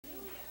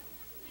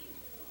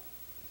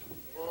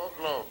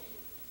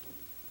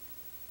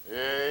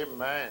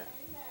Amen.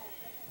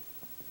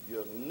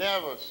 You'll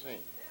never see.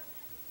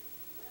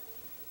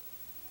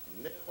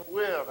 Never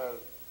will,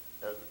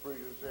 as the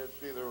preacher said,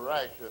 see the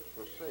righteous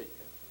forsaken,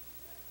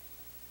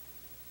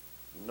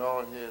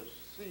 nor his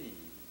seed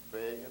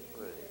begging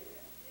bread.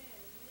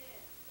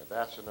 And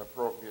that's an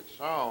appropriate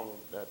song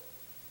that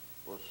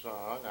was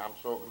sung. I'm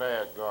so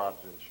glad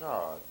God's in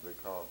charge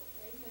because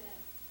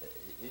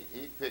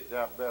he picked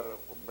out better,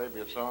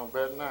 maybe a song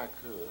better than I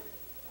could.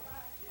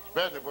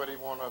 Especially what he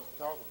wants us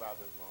to talk about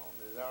this morning.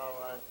 Is that all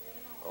right?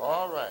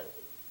 All right.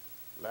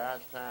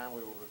 Last time we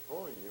were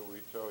before you, we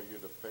told you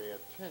to pay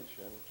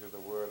attention to the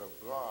Word of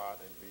God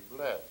and be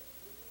blessed.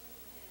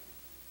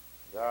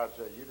 God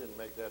said, you didn't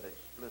make that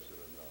explicit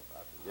enough. I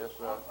said, yes,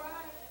 sir.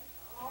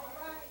 All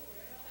right.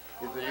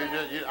 He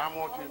said, I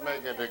want you to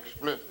make it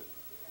explicit.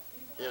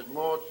 It's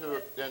more to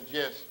it than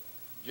just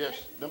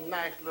them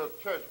nice little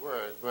church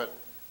words. But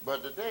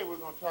today we're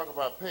going to talk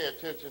about pay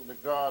attention to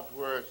God's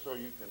Word so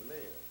you can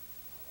live.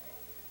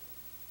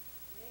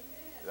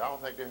 I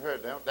don't think they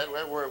heard that.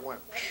 That word went.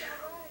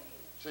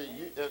 See,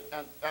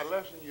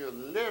 unless you're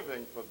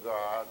living for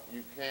God,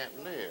 you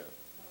can't live.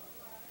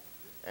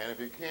 And if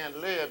you can't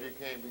live, you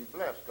can't be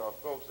blessed. Because,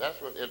 folks, that's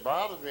what it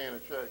bothers me in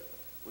the church.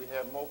 We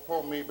have more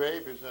poor-me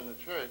babies in the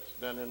church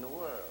than in the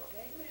world.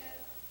 Amen.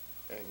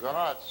 And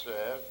God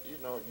says, you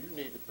know, you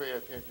need to pay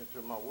attention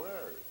to my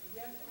word.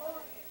 Yes,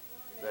 Lord.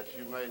 That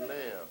you may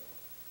live.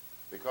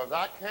 Because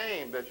I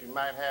came that you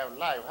might have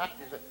life. How do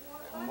you say?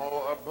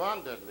 More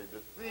abundantly.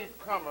 The thief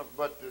cometh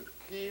but to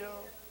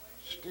kill,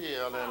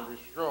 steal, and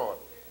destroy.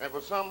 And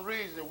for some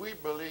reason, we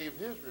believe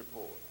his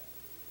report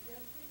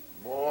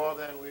more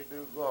than we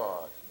do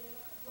God's.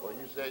 Well,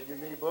 you said you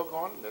need book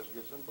on it. Let's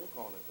get some book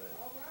on it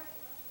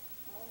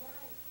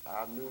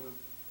then.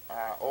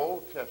 Our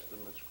Old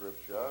Testament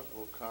scriptures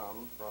will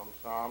come from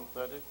Psalm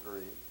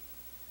 33.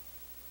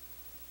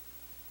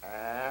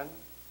 And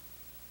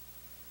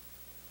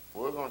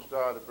we're going to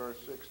start at verse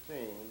 16.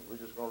 We're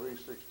just going to read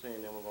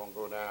 16, then we're going to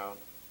go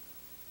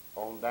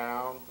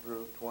down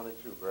through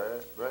 22,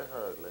 very, very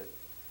hurriedly.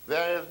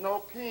 There is no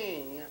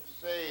king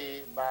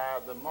saved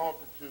by the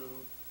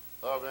multitude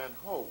of an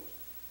host.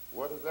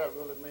 What does that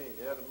really mean?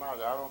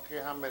 I don't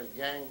care how many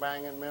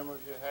gang-banging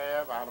members you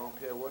have. I don't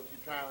care what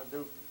you're trying to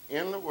do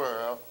in the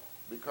world,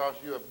 because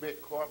you're a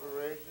big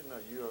corporation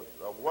or you're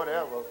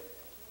whatever.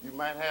 You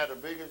might have the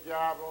biggest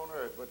job on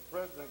earth, but the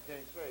president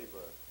can't save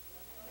us.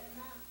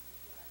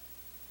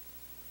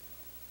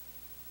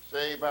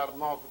 Saved by the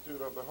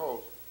multitude of the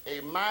host. A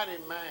mighty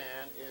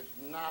man is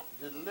not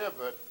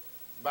delivered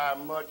by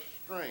much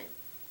strength.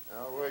 In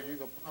other words, you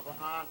can pump a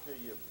hand till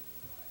your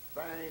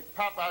veins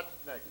pop out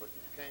your neck, but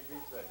you can't be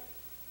saved.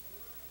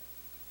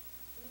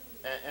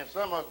 And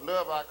some of us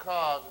love our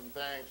cars and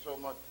things so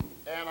much.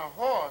 And a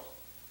horse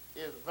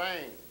is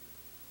vain.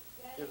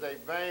 Is a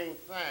vain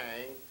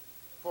thing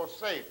for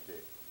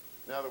safety.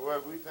 In other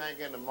words, we think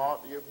in the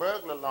morning, your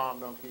burglar alarm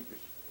don't keep you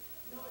safe.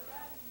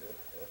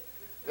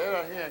 They're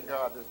not hearing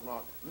God this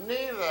morning.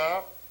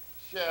 Neither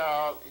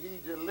shall he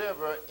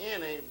deliver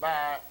any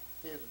by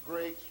his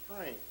great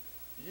strength.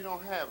 You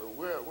don't have it.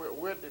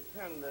 We're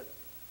dependent,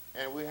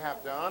 and we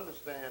have to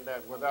understand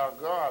that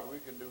without God, we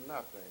can do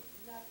nothing.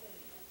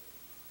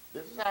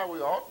 This is how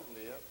we ought to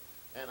live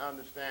and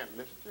understand.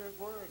 Listen to his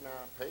word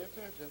now. Pay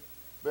attention.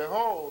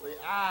 Behold,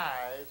 the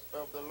eyes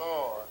of the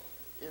Lord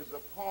is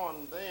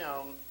upon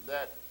them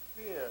that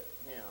fear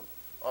him,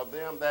 or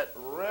them that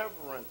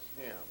reverence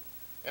him.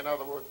 In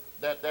other words,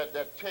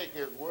 that take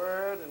his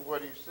word and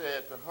what he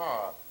said to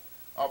heart.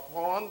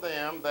 Upon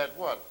them that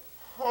what?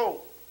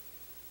 Hope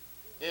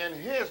in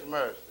his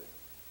mercy.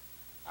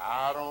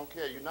 I don't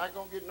care. You're not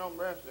going to get no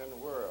mercy in the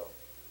world.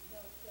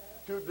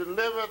 No, to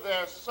deliver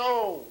their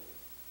soul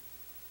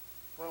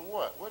from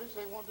what? What did he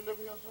say? Want to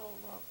deliver your soul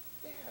from?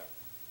 Death.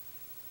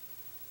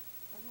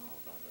 Come on.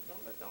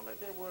 Don't let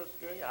that word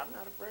scare you. I'm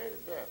not afraid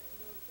of death.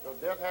 So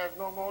death has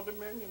no more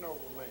dominion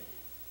over me.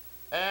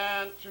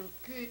 And to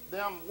keep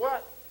them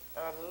what?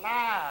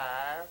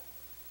 Alive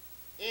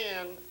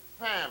in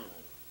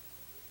famine.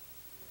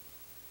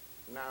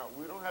 Now,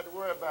 we don't have to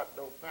worry about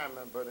no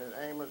famine, but in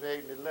Amos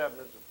 8 and 11,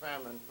 it's a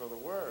famine for the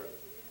word.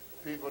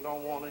 People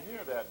don't want to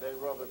hear that. They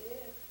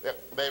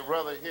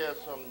rather hear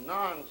some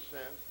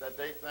nonsense that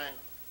they think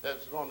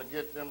that's going to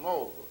get them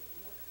over.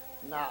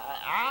 Now,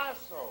 our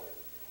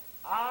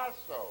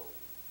soul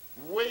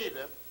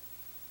waiteth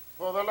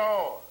for the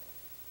Lord.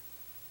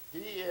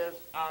 He is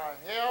our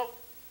help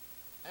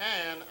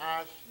and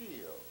our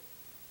shield.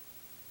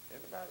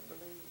 Anybody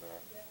believe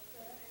that? Yes,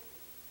 sir.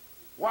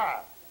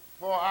 Why?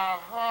 For our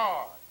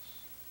hearts,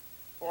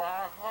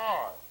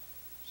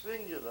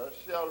 singular,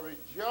 shall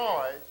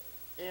rejoice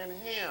in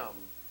him,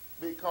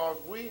 because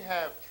we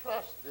have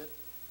trusted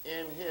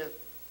in his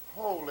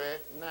holy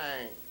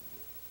name.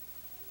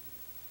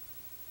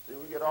 See,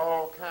 we get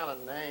all kind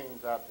of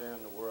names out there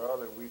in the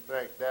world, and we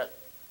think that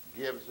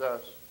gives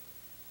us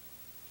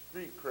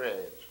street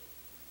creds.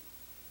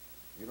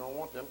 You don't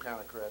want them kind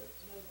of credits.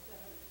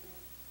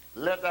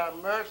 Let thy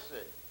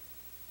mercy,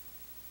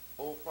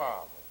 O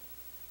Father,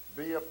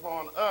 be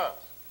upon us.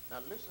 Now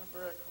listen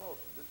very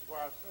closely. This is why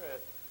I said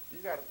you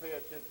got to pay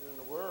attention in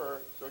the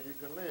Word so you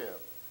can live.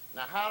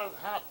 Now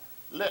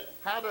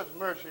how does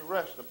mercy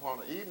rest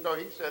upon it? Even though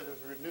he says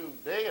it's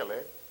renewed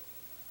daily,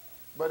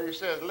 but he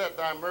says, let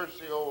thy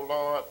mercy, O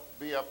Lord,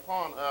 be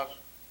upon us.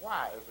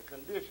 Why? As a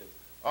condition.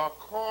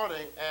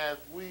 According as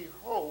we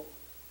hope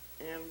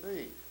in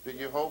thee. Do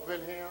you hope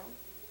in him?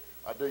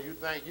 Or do you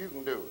think you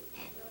can do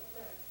it?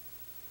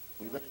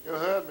 You think your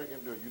husband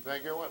can do it? You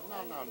think your wife?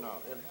 No, no, no.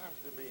 It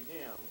has to be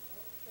him.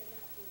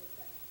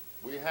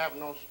 We have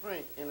no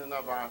strength in and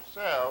of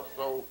ourselves,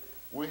 so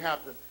we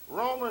have to.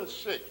 Romans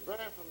 6, very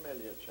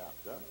familiar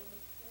chapter.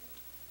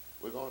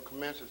 We're going to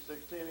commence at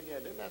 16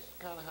 again. Then that's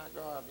kind of how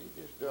God,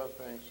 he just does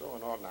things so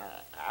in order.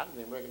 I didn't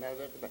even recognize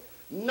that today.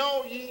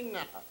 Know ye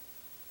not.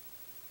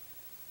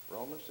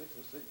 Romans 6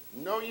 and 6.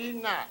 Know ye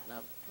not.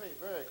 Now pay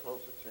very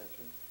close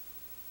attention.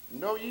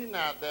 Know ye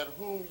not that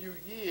whom you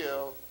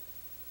yield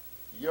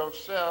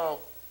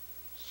yourself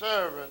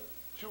servant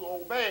to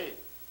obey,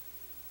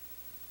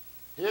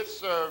 his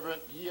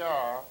servant ye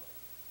are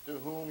to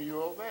whom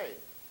you obey.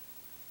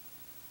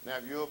 Now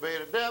if you obey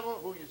the devil,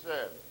 who you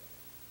serving?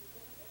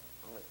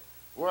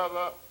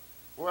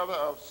 Whether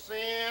of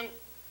sin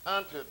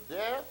unto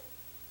death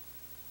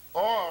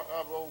or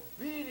of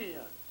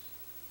obedience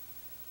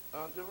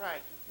unto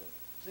righteousness.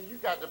 See, you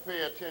got to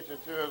pay attention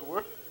to his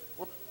word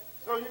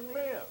so you can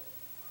live.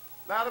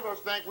 A lot of us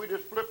think we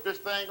just flip this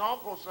thing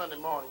off on Sunday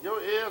morning.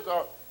 Your ears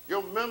are,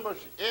 your members,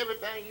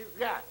 everything you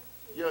got,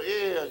 your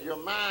ears, your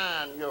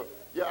mind, your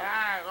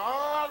eyes,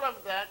 all of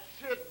that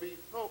should be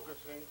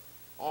focusing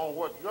on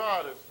what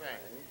God is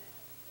saying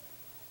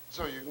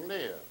so you can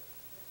live.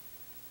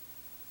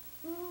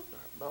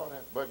 Lord,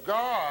 but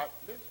God,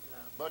 listen now,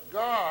 but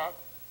God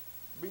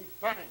be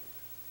thanked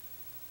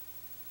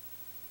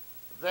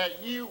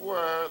that you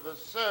were the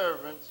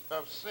servants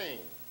of sin.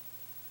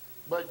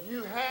 But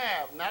you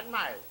have, not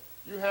might,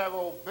 you have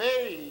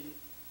obeyed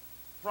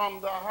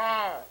from the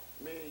heart,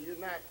 meaning you're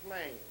not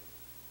playing.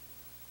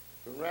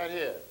 From right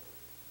here.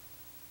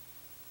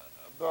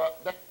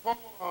 That form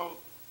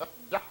of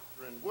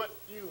doctrine, what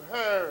you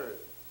heard,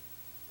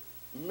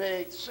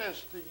 made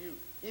sense to you,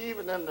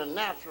 even in the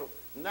natural.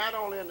 Not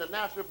only in the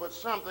natural, but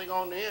something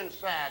on the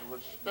inside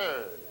was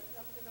stirred.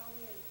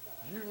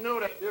 You knew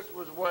that this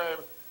was where,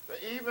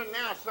 even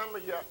now, some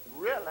of you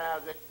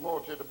realize there's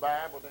more to the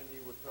Bible than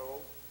you were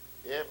told.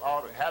 If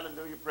all the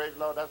hallelujah, praise the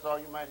Lord, that's all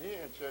you might hear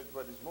in church,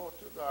 but there's more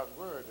to God's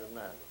word than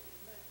that.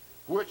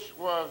 Which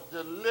was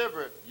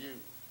delivered you.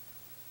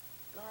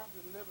 God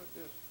delivered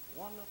this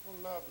wonderful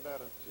love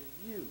letter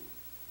to you.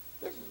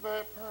 This is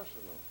very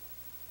personal.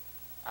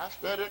 I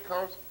studied it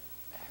because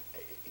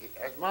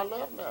that's my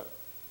love letter.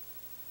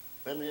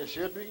 And it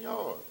should be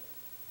yours.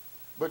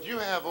 But you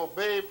have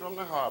obeyed from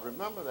the heart.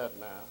 Remember that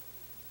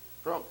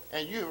now.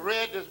 And you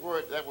read this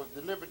word that was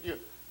delivered to you.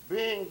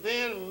 Being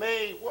then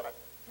made what?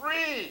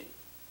 Free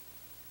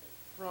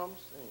from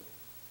sin.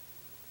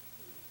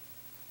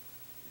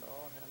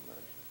 Lord have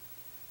mercy.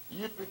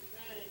 You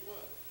became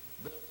what?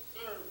 The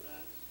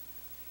servants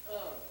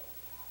of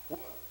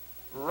what?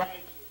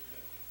 Righteousness.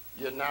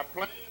 You're not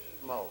playing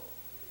anymore.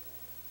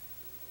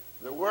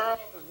 The world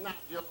is not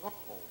your home.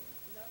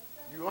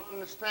 You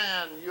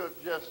understand you're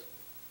just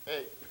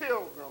a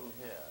pilgrim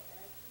here.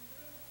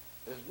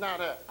 It's not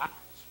I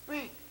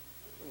speak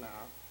now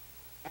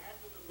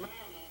after the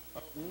manner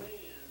of men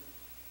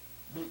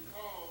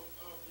because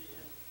of the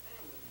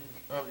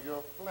infirmities of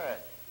your flesh.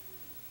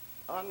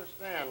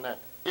 Understand that.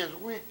 It's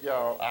weak,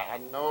 y'all. I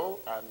know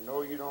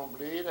you don't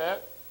believe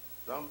that.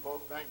 Some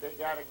folks think they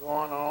got it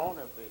going on.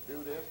 If they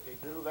do this, they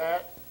do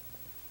that.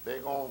 They're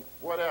going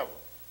whatever.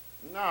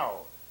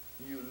 No.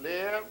 You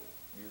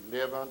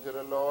live unto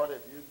the Lord.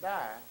 If you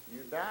die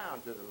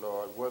unto the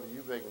Lord, whether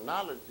you've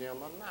acknowledged him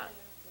or not.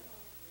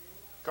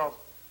 Because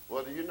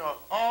whether you know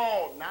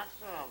all, not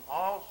some,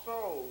 all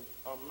souls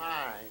are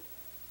mine.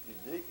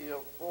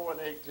 Ezekiel 4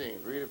 and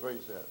 18. Read it for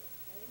yourself.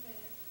 Amen.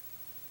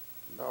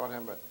 Lord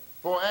have mercy.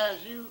 For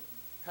as you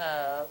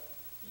have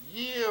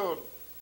yielded